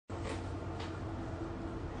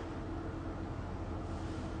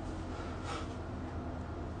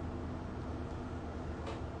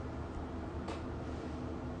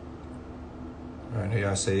And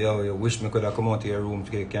you say, yo, you wish me could have come out of your room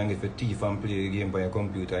to can get a thief and play a game by your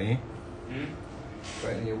computer, eh?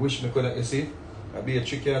 Right, you wish me could have, you see? I'll be a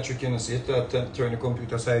tricky, you see, turn the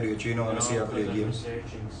computer sideways, you know, and see how play games.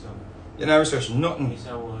 You're not researching nothing.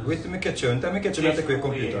 Wait till me catch you, until me catch you, not take your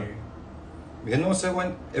computer. You know, so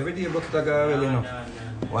when every day bucket I got well enough.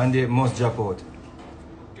 One day it must drop out.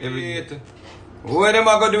 Every day. What am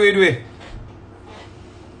I gonna do it with?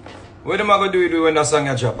 What am I gonna do it with when that song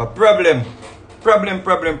a drop? A problem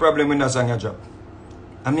when that song a drop.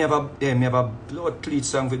 And me have a blood cleat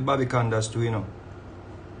song with Bobby Candace too, you know.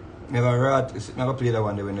 Me have a rat, I gonna play that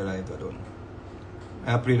one day when the live are done.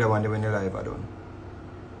 I play that one day when the live are done.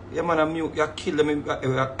 Yeah man, you kill them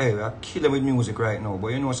with music right now, but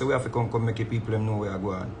you know, so we have to come make people know where I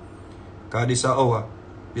go on. Cause this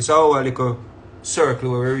is our little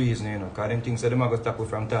circle where we reason, you know. Cause them things that them are going to tackle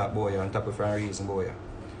from top boy and tackle from reason boy.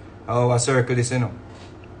 Our circle this, you know.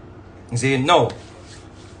 You see, no.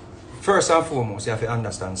 First and foremost, you have to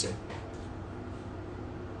understand, say.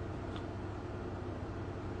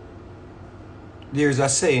 There's a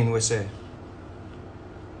saying we say,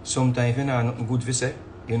 sometimes if you know nothing good to say,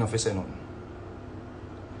 you know, for say nothing.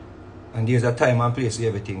 And there's a time and place for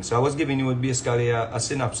everything. So I was giving you basically a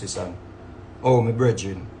synopsis on how my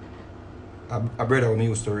brethren, a brother who I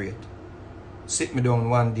used to rate, sit me down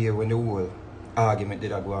one day when the whole argument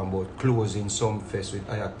did I go on about closing some fest with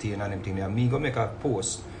Ayactane and them thing. And me go make a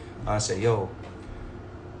post and say, yo,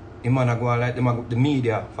 the man go on like the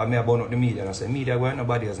media, for me I burn up the media, and I say, media going,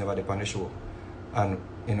 nobody has never done the show. And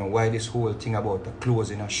you know why this whole thing about the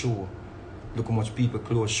closing a show. Look how much people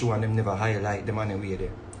close show and them never highlight them anyway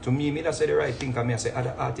there. To me that say the right thing, because I say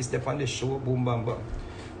other artists step on the show, boom bam bam.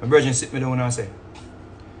 My virgin sit me down and say,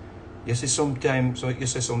 you see sometimes, so you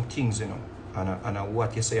say some things, you know, and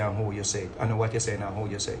what you say and how you say it, and what you say and how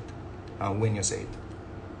you say it, and when you say it.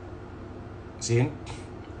 See?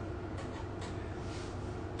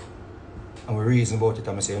 And we reason about it,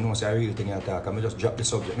 and I say, you know, it's a real thing I talk, and I just drop the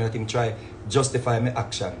subject. I think try justify my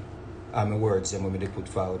action and my words, and when they put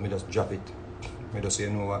forward, I just drop it. I just say, you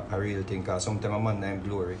know what, a real thing, because sometimes a man named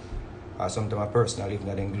glory, or sometimes a person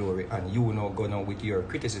live in glory, and you know go now with your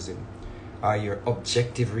criticism, or your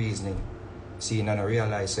objective reasoning, seeing and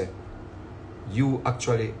realize that you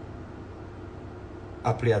actually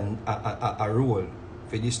play a role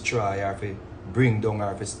for destroy, or for bring down,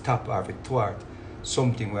 or for stop, or for thwart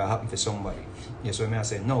something will happen for somebody. Yes, so I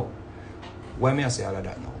say, no. Why may I say all of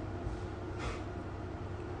that now?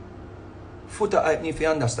 Foota, I need to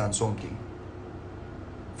understand something.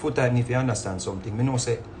 Foota, I need to understand something. I know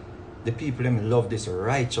say the people them love this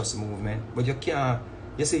righteous movement, but you can't,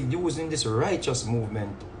 you say using this righteous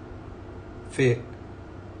movement for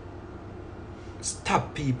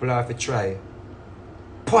stop people or for try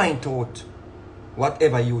point out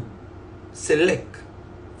whatever you select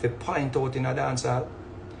for point out in a dance hall,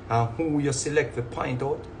 and who you select for point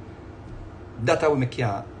out, that's how I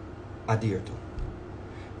can't adhere to.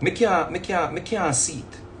 Me can't see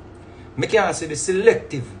it. Me can't see the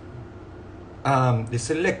selective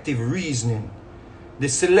reasoning, the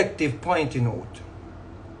selective pointing out.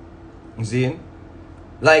 You see?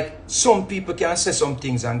 Like some people can say some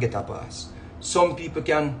things and get a pass. Some people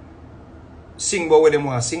can sing about what they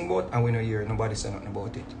want to sing about, and we don't hear nobody say nothing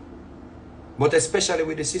about it. But especially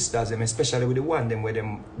with the sisters, them, especially with the one them where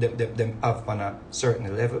them have on a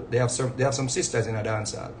certain level, they have some sisters in a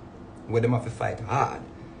dance hall where them have to fight hard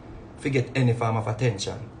to get any form of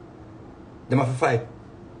attention. Them have to fight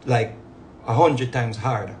like 100 times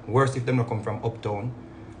harder. Worse if them not come from uptown.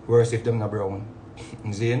 Worse if them not brown.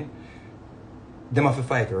 You see? Them have to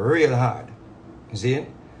fight real hard. You see?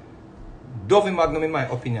 Dovey Magnum, in my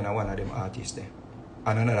opinion, are one of them artists there.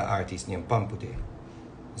 And another artist named Pampute.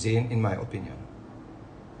 Zane, in my opinion.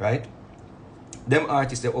 Right? Them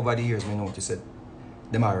artists that over the years, me notice that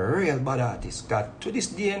them are real bad artists. Because to this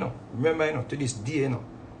day, you know, remember, you know, to this day, you know,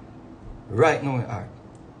 right now in art,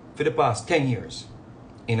 for the past 10 years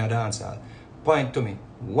in a dancehall, point to me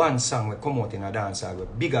one song will come out in a dancehall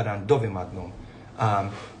bigger than Dovey Magnum.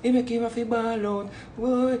 He make him a fi ball out,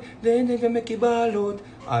 boy, then they make him ball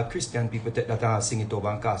out. Christian people take that and sing it over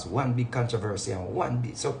and cause one big controversy and one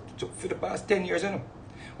big. So for the past 10 years, you know,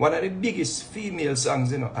 one of the biggest female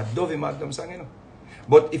songs, you know, a Dovey Magnum song, you know.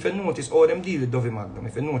 But if you notice how them deal with Dovey Magnum,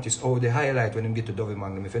 if you notice how they highlight when them get to Dovey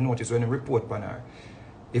Magnum, if you notice when they report on her,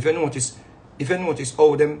 if you notice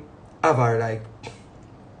how them have her like,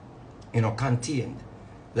 you know, contained.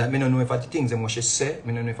 Like me don't know if the things them what she say,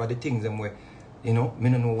 me don't know if the things them where, you know, me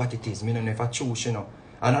don't know what it is, me don't know if I choose, you know.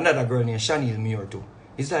 And another girl named Chanel Muir too.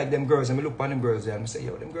 It's like them girls, and me look on them girls there and I say,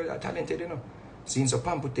 yo, them girls are talented, you know. Seeing so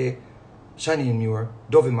Pampute Shani Muir,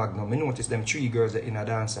 Dovey Magnum, I notice them 3 girls that in a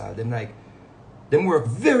dance hall, them like, them work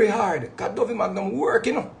very hard. Because Dovey Magnum work,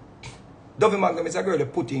 you know. Dovey Magnum is a girl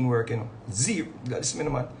that put in work, you know. Zero.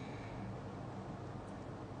 Listen, man.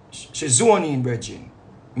 She zone in, Virgin.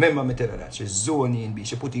 Remember me tell her that. She zone in, B.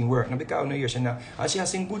 She put in work. Now, because I know she now. And she has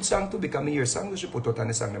sing good song too, because me hear songs she put out on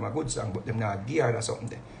the song, them a good song, but them not geared or something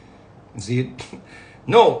there. See it?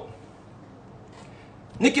 No.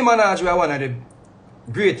 Nicki Minaj was one of the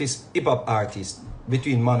greatest hip-hop artists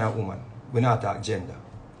between man and woman. We not talk gender.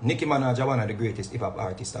 Nicki Minaj is one of the greatest hip-hop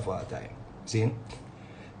artists of all time. See?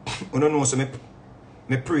 You don't know, so me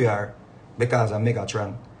pray her because of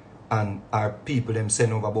Megatron and our people them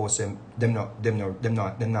send over about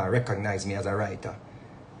them not recognize me as a writer.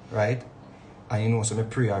 Right? And you know, so me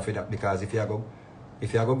pray her for that, because if you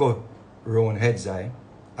go round heads eye,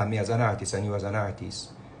 and me as an artist and you as an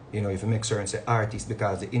artist, you know, if you make certain say artist,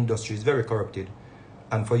 because the industry is very corrupted,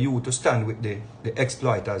 and for you to stand with the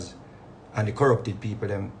exploiters and the corrupted people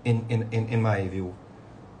them in my view,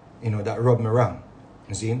 you know, that rub me wrong.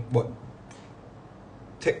 You see? But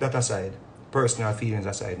take that aside, personal feelings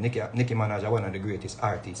aside, Nicki Minaj is one of the greatest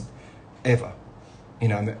artists ever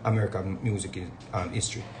in American music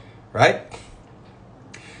history. Right?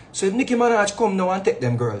 So if Nicki Minaj come now and take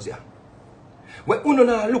them girls, yeah, when you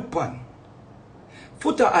not look pan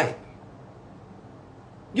foota hype,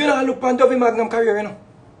 you not look pan Dovey Magnum career, you know.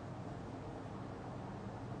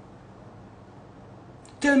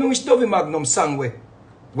 Tell me which Dovey Magnum song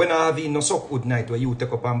when I have no so good night where you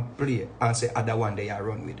take up and play and say other one day I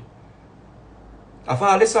run with. Of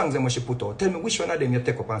all the songs that she put out, tell me which one of them you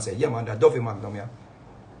take up and say, yeah man, that Dovey Magnum, yeah,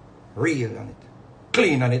 real on it,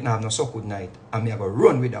 clean on it, now have no so good night, and me I go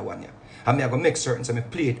run with that one, yeah. And me I go make certain so me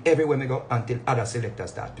play it everywhere me go until other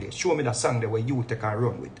selectors start playing. Show me that song there where you take and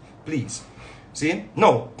run with, please. See?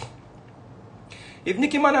 Now, if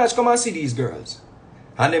Nicki Minaj come and see these girls,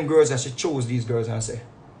 and them girls that she chose these girls and say,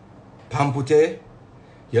 Pampute,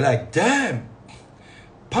 you're like, damn,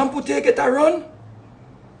 Pampute get a run?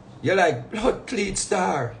 You're like, blood cleat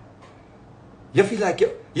star. You feel like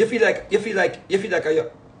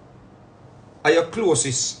your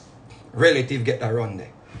closest relative get a run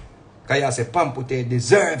there. Because you say, Pampute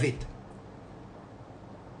deserve it.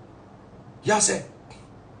 You say,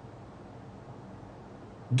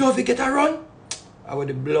 Dovey get a run? I would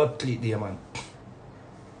the blood cleat there, man.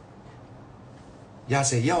 You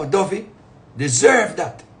say, yo, Dovey deserve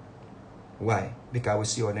that. Why? Because we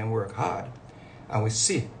see how them work hard. And we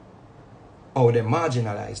see how they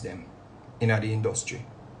marginalize them in the industry.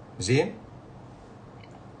 See?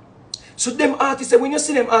 So them artists, when you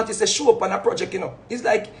see them artists, they show up on a project, you know, it's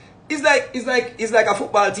like a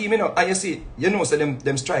football team, you know, and you see, you know, so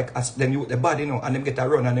them strike as them youth the body, you know, and them get a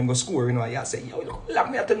run and them go score, you know, and you say, yo, look,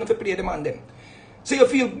 me I tell them to play them and them. So you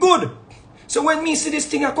feel good. So when me see this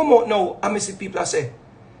thing I come out now, and me see people I say,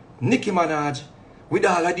 Nicki Minaj, with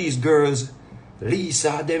all of these girls,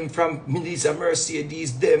 Lisa, them from Melissa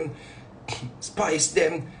Mercedes, them, Spice,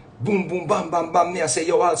 them, boom, boom, bam, bam, bam. Me I say,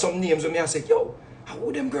 yo, all some names, and me I say, yo, how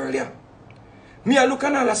would them girl, yeah? Me I look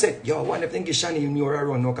and all I said, yo, one of them give Shani Muir a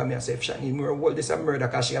run now, because me I say, if Shani Muir, well, this a murder,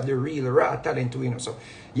 because she have the real raw talent to, you know. So,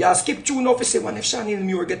 you skip tune off and say, one if Shani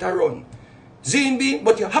Muir get a run. Zine,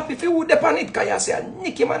 but you're happy if you would depend it, because you say,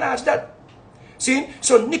 Nicki Minaj that. See?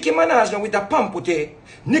 So Nicki Minaj now with a Pampute,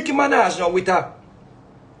 Nicki Minaj now with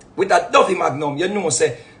a Dovey Magnum, you know,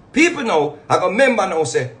 say, people now, I got member now,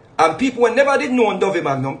 say, and people who never did know Dovey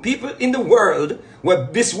Magnum, people in the world, where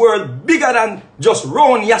this world bigger than just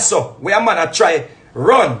run yasso, where a man a try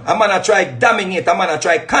run, a man a try dominate, a man a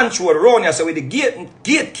try control, run yasso with the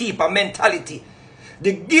gatekeeper mentality.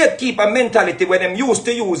 The gatekeeper mentality where them used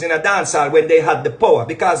to use in a dance hall when they had the power.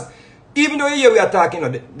 Because even though here we are talking, you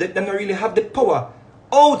know, they don't really have the power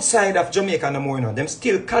outside of Jamaica no more, you know. Them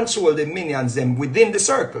still control the minions them within the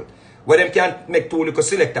circle. Where them can make two little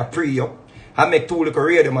selector pre-yo, and make two little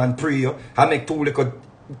radio man pre-yo, and make two little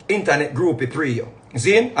internet groupie pre-yo.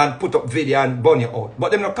 See? And put up video and burn you out.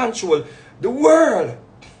 But them not control the world.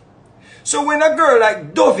 So when a girl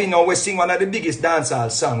like Dovey now we sing one of the biggest dancehall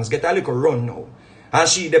songs, get a little run now, and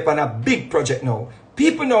she dep on a big project now,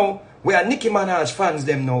 people now, where Nicki Minaj fans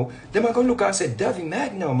them now, them are going to look and say, Dovey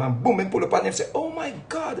Magnum, and boom, and pull up on them and say, oh my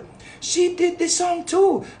God, she did this song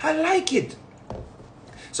too. I like it.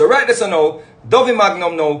 So right there, so now, Dovey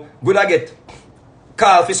Magnum now, would I get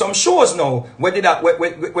called for some shows now, where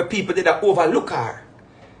people did that overlook her.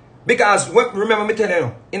 Because, remember me telling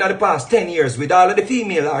you, in the past 10 years, with all of the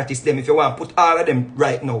female artists, them, if you want to put all of them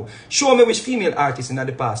right now, show me which female artists in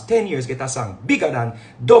the past 10 years get a song bigger than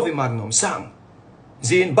Dovey Magnum song.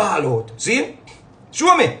 See, ball out. See?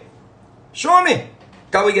 Show me. Show me.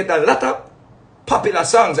 Can we get a lot of popular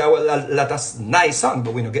songs, a lot of nice songs,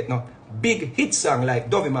 but we don't get no big hit song like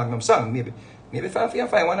Dovey Magnum song. Maybe if I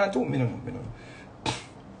find one or two, me no know.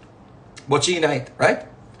 But she night, right?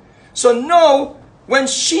 So now, when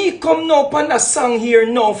she come now upon the song here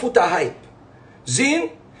now, foota hype.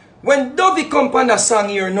 Zin, when Dovey come upon the song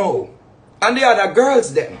here now, and the other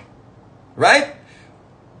girls them, right?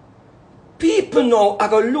 People now are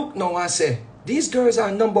going to look now and say, these girls are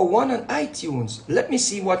 #1 on iTunes. Let me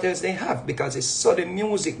see what else they have, because it's so the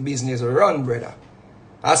music business run, brother.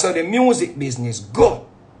 I saw the music business go.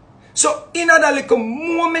 So in that little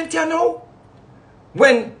moment, you know,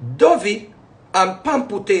 when Dovey and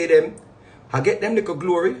Pampute them, I get them little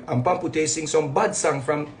glory, and Pampute sing some bad song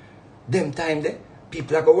from them time there,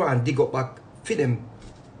 people are going and dig up back for them,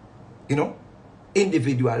 you know,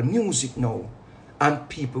 individual music now. And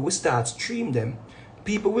people will start stream them.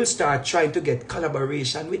 People will start trying to get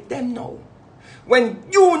collaboration with them now. When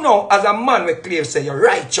you know, as a man with clear say you're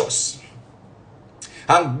righteous,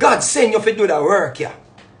 and God send you to do that work here,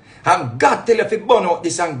 and God tell you to burn out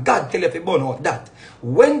this, and God tell you to burn out that.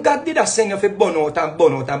 When God did send you to burn out and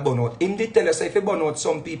burn out and burn out, Him did tell us if you burn out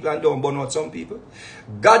some people and don't burn out some people.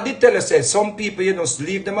 God did tell us say some people you just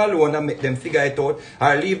leave them alone and make them figure it out,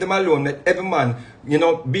 or leave them alone, let every man, you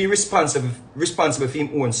know, be responsible for his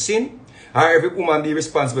own sin, or every woman be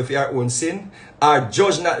responsible for her own sin, or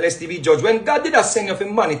judge not lest he be judged. When God did send you to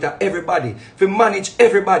monitor everybody, to manage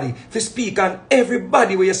everybody, to speak on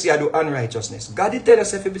everybody where you see I do unrighteousness, God did tell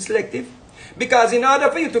us if you be selective. Because in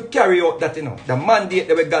order for you to carry out that, you know, the mandate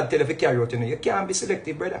that God tell you to carry out, you know, you can't be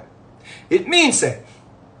selective, brother. It means,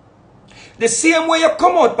 the same way you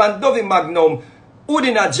come out from Dovey Magnum,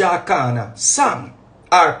 Udina Jakana song,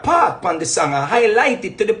 or part from the song, and highlight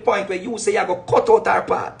it to the point where you say you go cut out our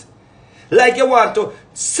part. Like you want to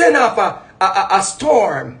send off a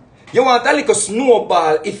storm. You want a little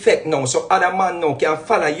snowball effect now, so other man now can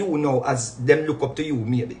follow you now as them look up to you,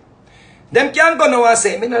 maybe. Them can go now and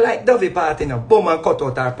say, me not like Dovey part, you know, boom and cut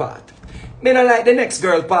out our part. Me not like the next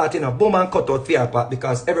girl part, you know, boom and cut out their part,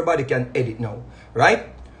 because everybody can edit now, right?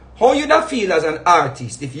 How you da feel as an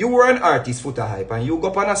artist, if you were an artist, foota hype, and you go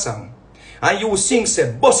up on a song, and you sing,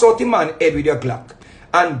 say, bust out the man head with your Glock,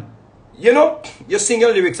 and, you know, you sing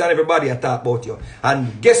your lyrics and everybody talk about you,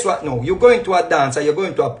 and guess what now? You're going to a dance, or you're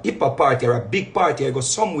going to a hip-hop party, or a big party, or you go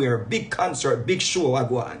somewhere, big concert, big show, I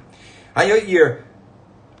go on, and you hear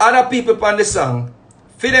other people on the song,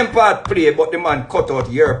 for them part play, but the man cut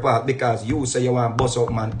out your part because you say you want to bust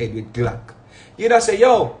out man head with Glock. You just say,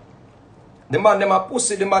 yo, the man them a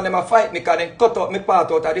pussy, the man them a fight me because they cut out me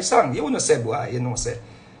part out of the song. You wouldn't say, boy, you know, say,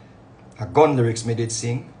 a gun lyrics me did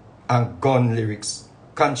sing, and gun lyrics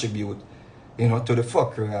contribute, you know, to the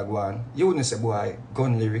fuckery I go on. You wouldn't say, boy,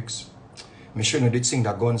 gun lyrics. Me shouldn't did sing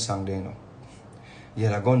that gun song there, you know.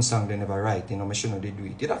 Yeah, the gun song they never write, you know, me shouldn't did do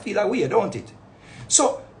it. You don't feel that way, don't it?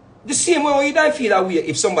 So, the same way you don't feel that way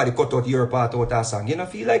if somebody cut out your part out of a song. You don't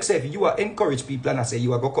feel like, say, if you are encourage people and I say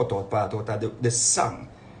you are going to cut out part out of the song.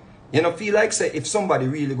 You don't feel like, say, if somebody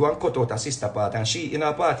really go and cut out a sister part and she in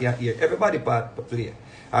a party and hear everybody part play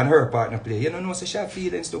and her partner play. You don't know, say, she have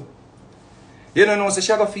feelings too. You don't know, say, she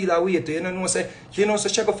going to feel that way too. You don't know, say, she going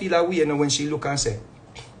to feel that way, you know, when she look and say,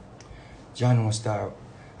 John was star.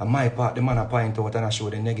 And my part, the man a point out and I show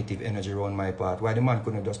the negative energy around my part. Why the man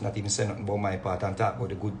couldn't just not even say nothing about my part and talk about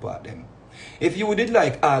the good part them. If you did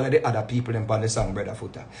like all of the other people in the song, brother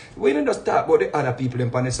Foota, when you just talk about the other people in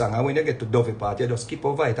the song, and when you get to Dovey part, you just skip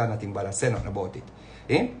over it and nothing but say nothing about it.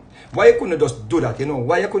 Eh? Why you couldn't just do that? You know,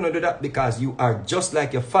 why you couldn't do that? Because you are just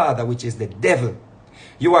like your father, which is the devil.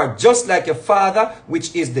 You are just like your father,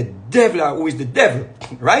 which is the devil, or who is the devil,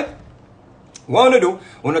 right? What you do,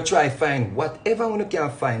 you try to find whatever you can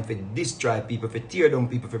find for destroy people, for tear down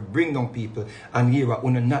people, for bring down people, and here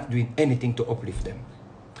you not doing anything to uplift them.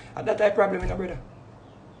 And that's a problem, brother.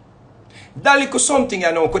 That little something,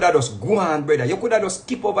 you know, could have just go on, brother. You could have just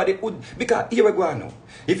skip over the hood, because here we go on now.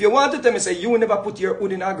 If you want to tell me, say, you never put your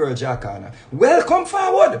hood in a girl jackana, well, come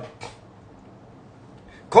forward.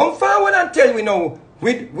 Come forward and tell me now,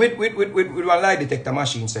 with one lie detector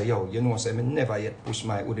machine, say, yo, you know, say, me never yet push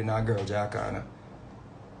my hood in a girl jackana.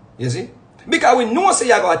 You see? Because we know, say,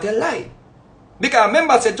 you got to tell lie. Because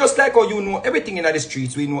remember, say, just like how you know everything in the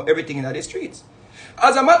streets, we know everything in the streets.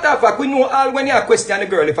 As a matter of fact, we know all when you question the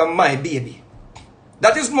girl if I'm my baby.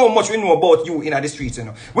 That is how much we know about you in the streets, you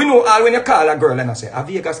know. We know all when you call a girl and I say, a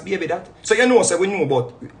Vegas baby that. So you know, say, we know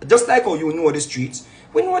about, just like how you know the streets,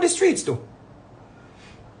 we know the streets too.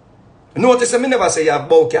 Notice me never say you have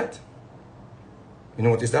bow cat. You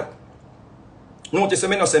notice that? Notice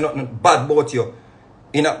me not say nothing bad about you.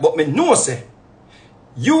 But me know say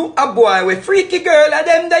You a boy with freaky girl and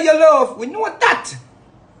them that you love. We know that.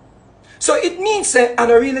 So it means and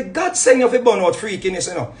I really God send you for burn out freakiness,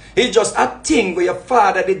 you know. It's just a thing where your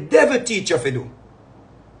father, the devil, teach you to do.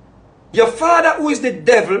 Your father, who is the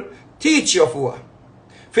devil, teach you for.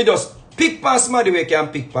 If you just pick pan somebody where you can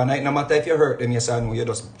pick pan, right? No matter if you hurt them, yes or no, you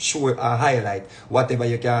just show a highlight, whatever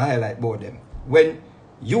you can highlight about them. When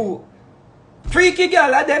you freaky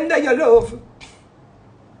girl are them that you love.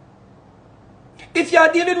 If you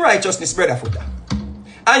are dealing with righteousness, brother Foota,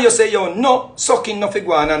 and you say, yo, no sucking, no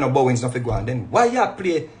figuan, and no bowings, no figuan, then why you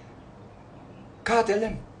play cartel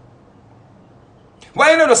them?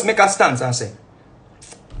 Why you not just make a stance and say,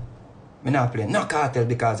 me not play no cartel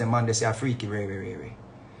because the man they say a freaky, very.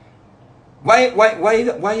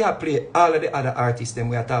 Why you play all of the other artists, them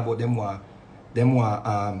we are talking about them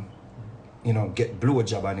want you know, get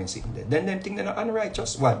blowjob and sitting there. Then them think they're not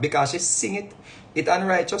unrighteous. What? Because you sing it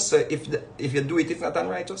unrighteous. So if you do it, it's not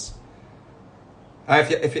unrighteous.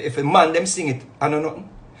 And if a man them sing it, I know nothing.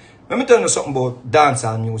 Let me tell you something about dance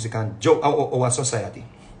and music and joke our society.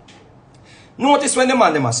 Notice when the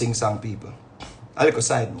man them a sing song, people. A little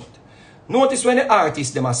side note. Notice when the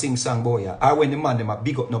artist them a sing song, boy, or when the man them a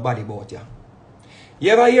big up nobody about ya.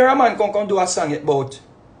 You ever hear a man come do a song about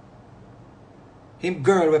him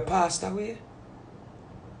girl we passed away?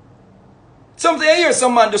 Something I hear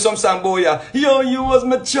some man do some song, boy, yo, you was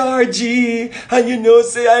my chargy, and you know,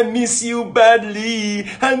 say I miss you badly,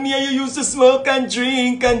 and me and you used to smoke and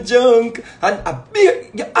drink and junk, and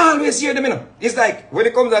you always hear them, you know. It's like, when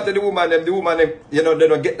it comes out to the woman, them, you know, they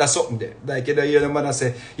don't get that something there. Like, you know, hear the man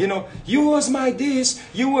say, you know, you was my this,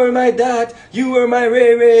 you were my that, you were my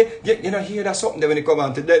ray. You know, hear that something there when it come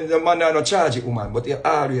out to them, the man are not charge it, woman, but they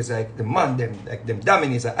always like, the man, them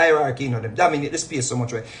dominate the hierarchy, you know, them dominate the space so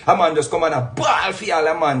much, right? A man just come and ball for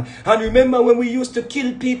y'all, man. And remember when we used to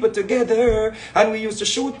kill people together, and we used to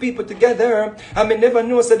shoot people together, and we never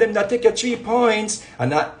know so them that take your 3 points,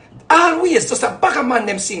 and that always just a back of man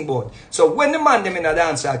them sing board. So when the man them in a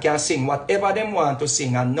dancer can sing whatever them want to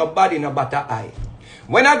sing, and nobody no batter eye.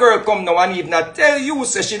 When a girl come now and even tell you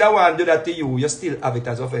say she don't want to do that to you, you still have it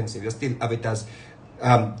as offensive, you still have it as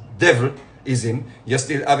devil. Is him, you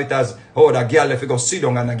still have it as, oh, the girl if you go sit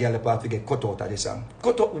down and the girl part to get cut out of the song.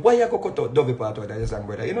 Cut out, why you go cut out Dovey part out of the song,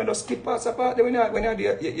 brother? You know, just skip parts apart when you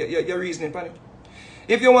do your reasoning for it.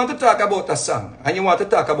 If you want to talk about a song, and you want to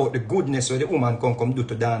talk about the goodness where the woman come do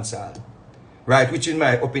to dance hall, right, which in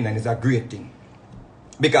my opinion is a great thing.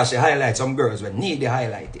 Because she highlights some girls who need the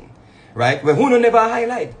highlighting, right? When who never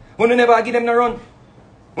highlight, who never give them the run,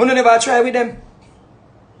 who never try with them.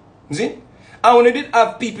 See? And when you did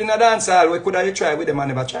have people in the dance hall, we could have tried with them and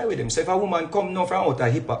never try with them. So if a woman come now from out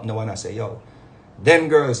of hip hop, no one say, yo, them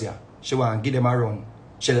girls, yeah, she want to give them a run.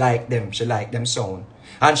 She like them sound.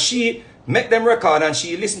 And she make them record and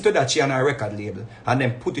she listen to that, she on her record label. And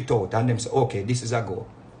then put it out and them say, okay, this is a go.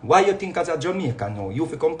 Why you think as a Jamaican now, you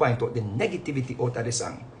can point out the negativity out of the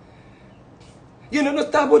song? You know,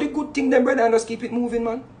 not talk about the good thing, them brother, and just keep it moving,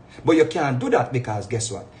 man. But you can't do that because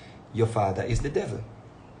guess what? Your father is the devil.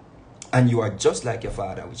 And you are just like your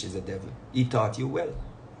father, which is the devil. He taught you well.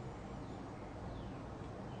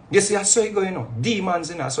 You see, I saw it going on. Demons,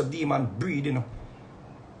 you know, so demon breed, you know.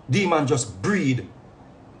 Demon just breed.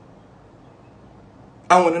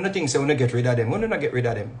 And one of the things, when you get rid of them, when you not get rid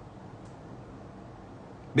of them,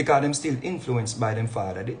 because them still influenced by them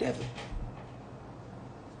father, the devil.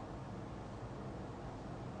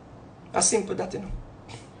 As simple that, you know.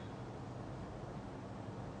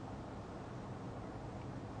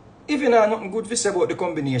 If you know nothing good to say about the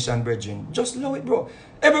combination, brethren, just love it, bro.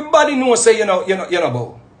 Everybody knows, say, you know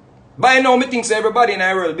about. By now, me think say everybody in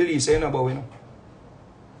our world believes, say, you know about, you know.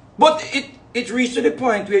 But it reached to the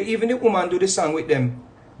point where even the woman do the song with them,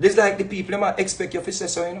 there's like the people them expect you to say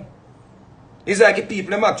so, you know. It's like the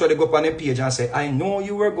people them actually go up on the page and say, I know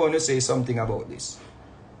you were going to say something about this.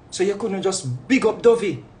 So you couldn't just big up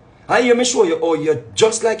Dovey. And you me show you, oh, you're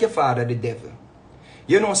just like your father, the devil.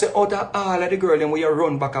 You know, say out of all of the girls, when you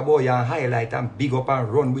run back a boy and highlight and big up and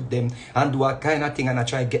run with them and do a kind of thing, and I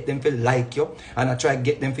try to get them to like you, and I try to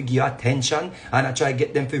get them to give you attention, and I try to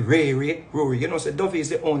get them to Rory. You know, say Dovey is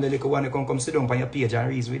the only little one that can come sit down on your page and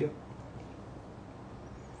read with you.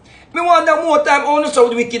 Me wonder more time how you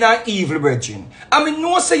so wicked and evil, brethren. I mean,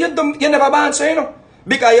 no say you never born, so you know.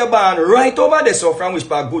 Because you're born right over there, so from which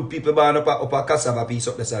part good people born up a cassava piece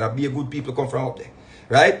up there, so that be a good people come from up there.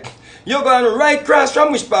 Right? You're going right cross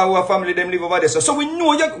from which part of our family them live over there. So we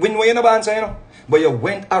know you're not born, so you know. But you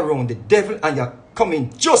went around the devil and you're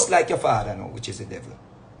coming just like your father now, which is the devil.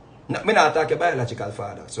 Me not talk your biological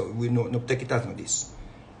father, so we know, no take it as no this.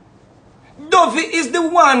 Dovey is the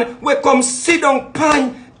one where come sit down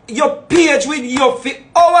pan your page with you for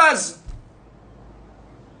hours.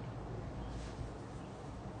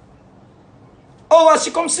 Hours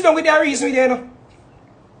she come sit down with her reason with you, you know.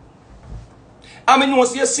 I mean,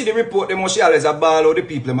 once you see the report, the most she always a ball, or the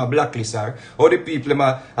people ma blacklist her, or the people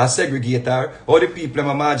ma segregate her, or the people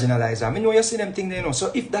ma marginalize her. I mean, you see them things there, you know.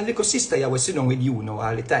 So if that little sister you was sitting with you now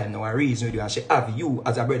all the time, now a reason with you, and she have you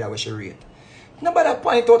as a brother where she rate. Nobody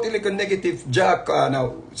point out the little negative jack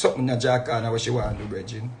now, something that jack now what she want to do,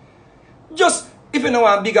 brethren. Just, if you know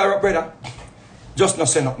a bigger brother, just not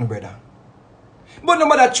say nothing, brother. But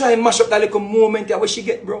nobody try and mash up that little moment where she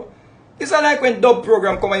get, bro. It's like when dub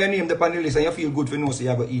program come and you name the on the list and you feel good for no say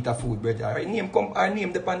you go eat a food, brother. Our name come, our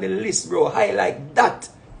name the on the list, bro. Highlight that.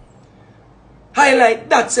 Highlight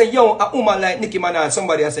that. Say, yo, a woman like Nicki Minaj.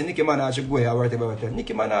 Somebody has said Nicki Minaj should go or whatever.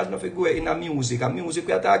 Nicki Minaj not go in a music. And music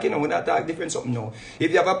we are talking, we not talk different something now.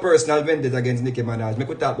 If you have a personal vendetta against Nicki Minaj, we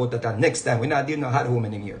could talk about that next time. We're not dealing with hard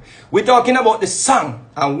woman in here. We're talking about the song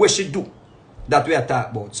and what she do. That we are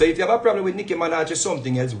talking about. So if you have a problem with Nicki Minaj or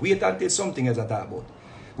something else, wait until something else I talk about.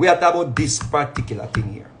 We are talking about this particular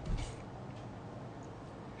thing here.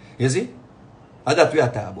 You see? And that we are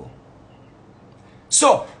talking about.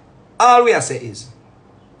 So, all we are saying is,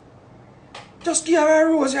 just give her a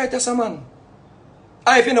rose right as a man.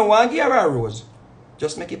 And if you don't want to give her a rose,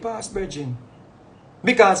 just make it pass, virgin.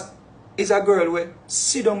 Because it's a girl who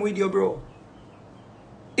sit down with you, bro.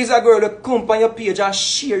 It's a girl who come on your page and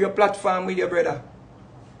share your platform with your brother.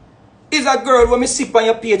 It's a girl when me sit on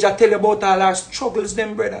your page and tell you about all her struggles,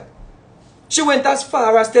 them brother. She went as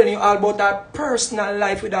far as telling you all about her personal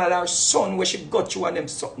life with all her son, where she got you and them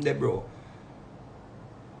something there, bro.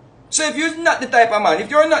 So if you're not the type of man, if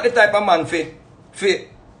you're not the type of man for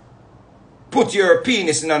put your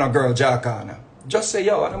penis in a girl jaw corner, just say,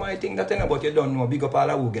 yo, I don't mind think that thing about you don't know. Big up all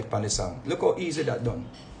who get on the song. Look how easy that done.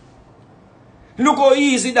 Look how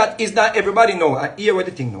easy that is that everybody know. And hear what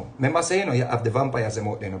the thing now. Remember saying, you know, you have the vampires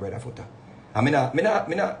out there, no brother, foota. I mean,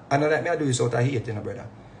 I do this out of hate, you know, brother.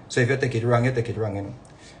 So if you take it wrong, you take it wrong, you know.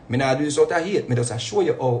 I mean, I do this out of hate. I just show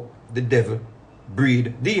you how the devil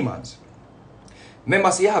breed demons.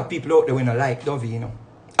 Remember, say you have people out there who don't like Dovey, you know.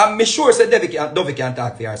 And me sure say Dovey can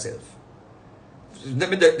talk for herself. Let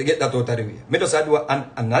me get that out of the way. I just do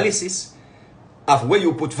an analysis of where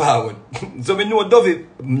you put forward. So we know Dovey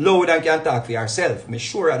loud and can talk for herself. Me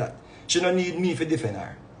sure of that. She don't need me to defend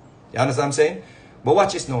her. You understand what I'm saying? But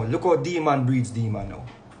watch this now. Look how demon breeds demon now.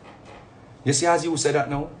 You see as you said that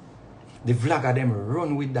now? The vlogger them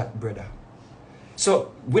run with that, brother.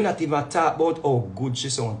 So we not even talk about how good she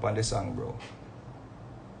sound on the song, bro.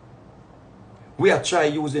 We are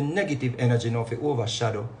trying to use the negative energy now to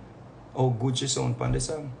overshadow how good she sound on the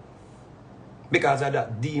song. Because of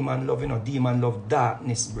that demon love, you know, demon love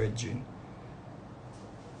darkness, brethren.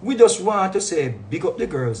 We just want to say, big up the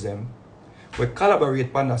girls, them. We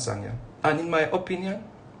collaborate on that song, yeah. And in my opinion,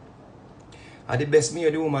 are the best me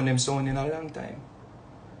or the woman them sound in a long time.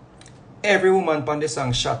 Every woman on the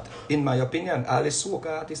song shot, in my opinion. All the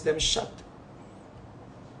soca artists, them shot.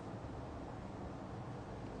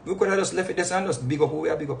 We could have just left it this and just big up who we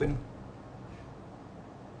are big up in.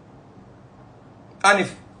 And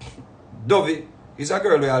if Dovey is a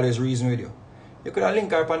girl who always reason with you, you could have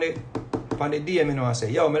link her on the DM, you know, and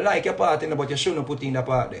say, yo, me like your part, but you shouldn't put in the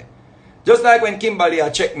part there. Just like when Kimberly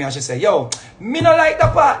check me and she say, yo, me not like the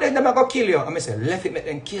part, then them go kill you. And I say, left it, make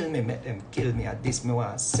them kill me, and this me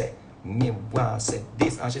want to say. Me want to say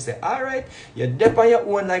this. And she say, alright, you're deep on your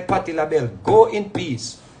own like Patti LaBelle. Go in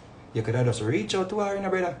peace. You could have just reach out to her, you know,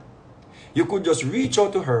 brother. You could just reach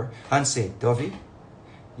out to her and say, Dovey,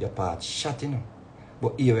 your part shot, you know.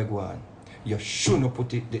 But here we go on. You shouldn't put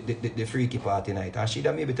the freaky part in it. And she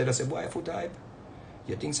da maybe tell us, boy, foot hype.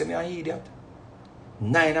 You think say me an idiot?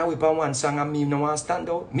 9 hours on one song and me no want to stand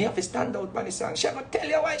out. Me have to stand out by the song. She gonna tell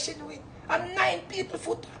you why she do it. And 9 people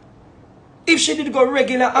foot. If she did go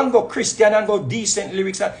regular and go Christian and go decent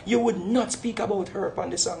lyrics, you would not speak about her upon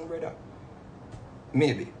the song, brother.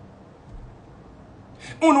 Maybe.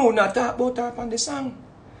 You know not talk about her upon the song.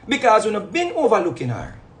 Because you have been overlooking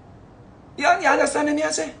her. You understand me I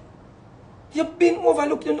say? You've been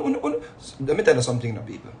overlooking. Let me tell you something now,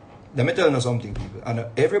 people. Let me tell you something, people. And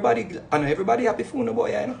everybody happy for you,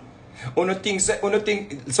 boy, you know.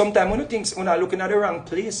 Sometimes you think you're looking at the wrong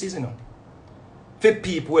places, you know. For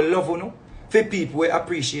people who love you, know. For people who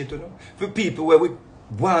appreciate you, know. For people who we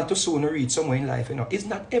want to soon reach somewhere in life, you know. It's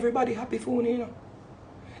not everybody happy for you, you know.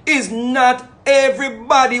 It's not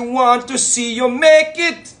everybody want to see you make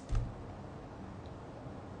it.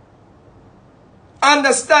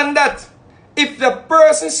 Understand that. If the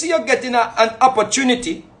person see you getting an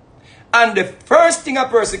opportunity And the first thing a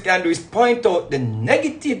person can do is point out the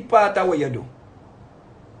negative part of what you do.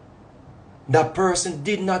 That person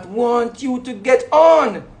did not want you to get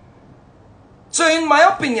on. So in my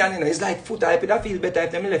opinion, you know, it's like foota hype. I feel better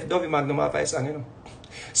if them left Dovey Magnum off a song, you know.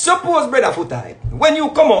 Suppose, brother foota hype, when you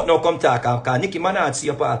come out now, come talk, because Nicki Minaj see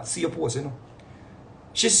your part, see your post, you know.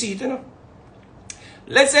 She see it, you know.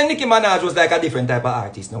 Let's say Nicki Minaj was like a different type of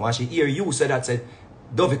artist now, and she hear you say that, said,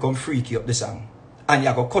 Dovey come freak you up the song. And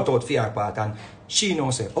you go cut out for your part, and she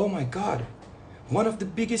now say, oh my God, one of the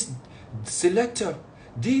biggest selector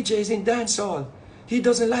DJs in dancehall, he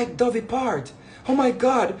doesn't like Dovey part. Oh my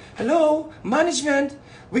God, hello, management,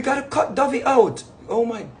 we gotta cut Dovey out. Oh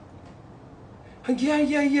my,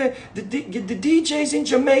 yeah. The DJs in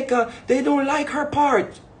Jamaica, they don't like her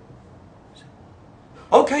part.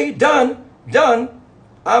 Okay, done.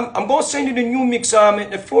 I'm gonna send you the new mix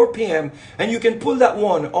at 4 p.m. and you can pull that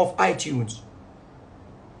one off iTunes.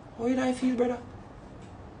 How did I feel, brother?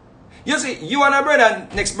 You see, you and a brother,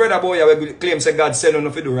 next brother boy, will claim say God send you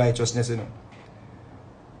to do righteousness, you know.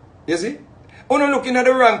 You see? You're looking at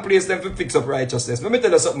the wrong place then to fix up righteousness. Let me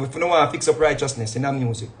tell you something, if you don't want to fix up righteousness in our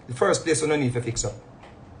music, the first place you don't need to fix up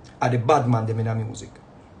are the bad man them in our music.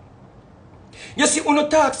 You see, you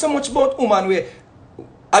talk so much about woman where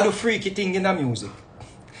I do freaky thing in our music.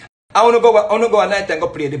 I want to go at night and go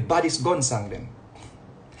play the baddest gun song them.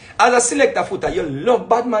 As a selector foota, you love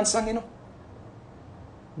bad man song, you know.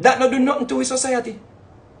 That not do nothing to his society.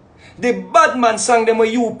 The bad man song them where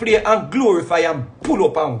you play and glorify and pull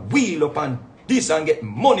up and wheel up and this and get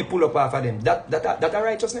money pull up off of them. That a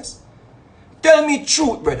righteousness? Tell me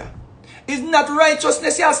truth, brother. It's not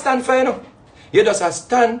righteousness you stand for, you know. You just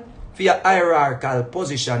stand for your hierarchical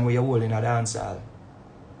position where you're holding a dance hall.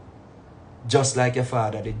 Just like your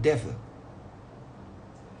father, the devil.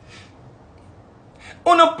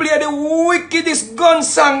 Uno play the wickedest gun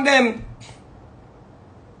song them.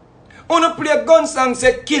 Uno play a gun song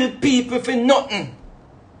say kill people for nothing.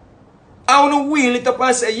 I wanna wheel it up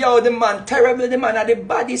and say, yo, the man terrible, the man are the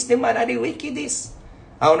baddest, the man are the wickedest.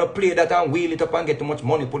 I wanna play that and wheel it up and get too much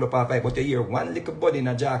money pull up off it, but you hear one little body in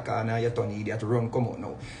a jacket and you turn idiot run come out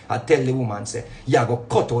now. I tell the woman say, yeah, go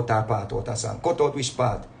cut out her part out of song. Cut out which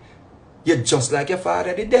part? You're just like your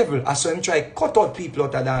father, the devil. I saw him try cut out people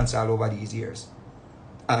out of dance all over these years.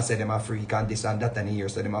 I said them a freak and this and that and here,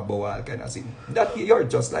 so them a bow all kind of thing. That you're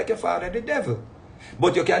just like your father, the devil.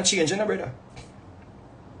 But you can't change, you know, brother.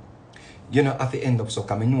 You know, have to end up so,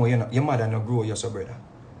 because I know you know, your mother not grow you so, brother.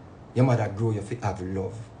 Your mother grow you to have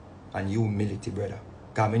love and humility, brother.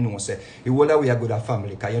 Because I know, say, you will always good at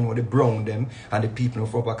family, because you know the brown them and the people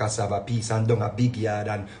from cassava piece and down a big yard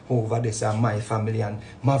and over this and my family and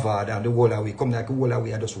my father and the whole away. Come like the whole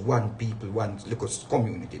away are just one people, one little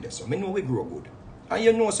community there. So I know we grow good. And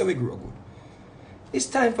you know so we grow good. It's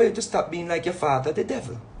time for you to stop being like your father, the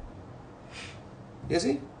devil. You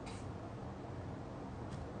see?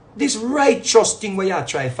 This righteous thing where you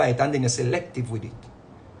try to fight and then you're selective with it.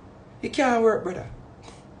 It can't work, brother.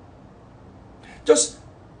 Just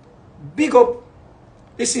big up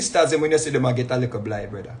the sisters and when you see them get a little blind,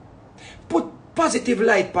 brother. Put positive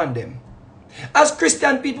light on them. As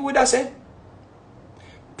Christian people would have said,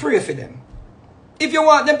 pray for them. If you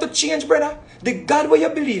want them to change, brother, the God where you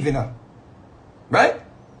believe in, right?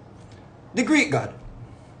 The Greek God.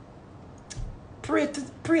 Pray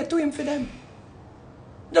to him for them.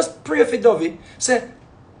 Just pray for Dovey. Say,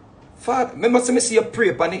 Father, I must see you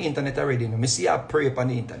pray on the internet already. I see you pray on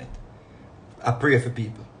the internet. I pray for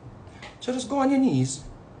people. So just go on your knees.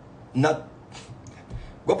 Go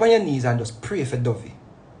up on your knees and just pray for Dovey.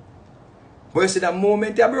 But you see that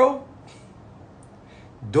moment there, bro?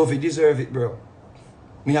 Dovey deserve it, bro.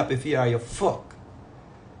 Me happy for you, fuck.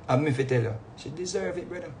 I'm me to tell you. She deserve it,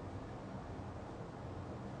 brother.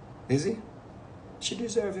 Is he? She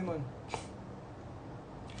deserve it, man.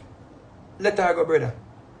 Let her go, brother.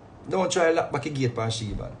 Don't try to lock back a gate for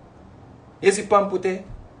she, man. You see, Pampute?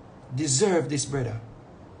 Deserve this, brother.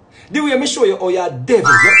 The way I show you how you're a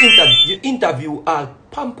devil, you interview all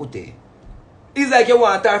Pampute. It's like you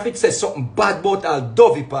want her if it says something bad about all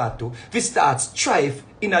Dovey part too. If it starts strife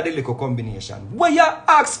in a little combination. Where you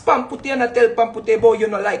ask Pampute and I tell Pampute about you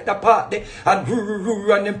not like that part there and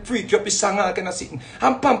then freak you up the song and kind of sitting.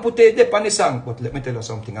 And Pampute there on the song. But let me tell you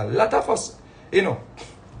something. A lot of us, you know,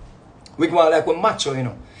 we go like we macho, you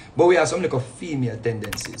know. But we have some like female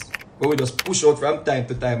tendencies. But we just push out from time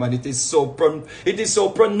to time and it is so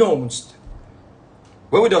pronounced.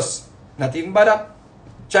 But we just not even bother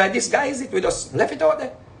try disguise it, we just left it out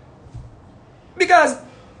there. Because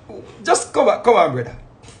just come on, brother.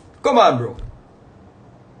 Come on, bro.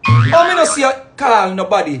 How me not see you call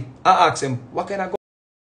nobody and ask him what kind of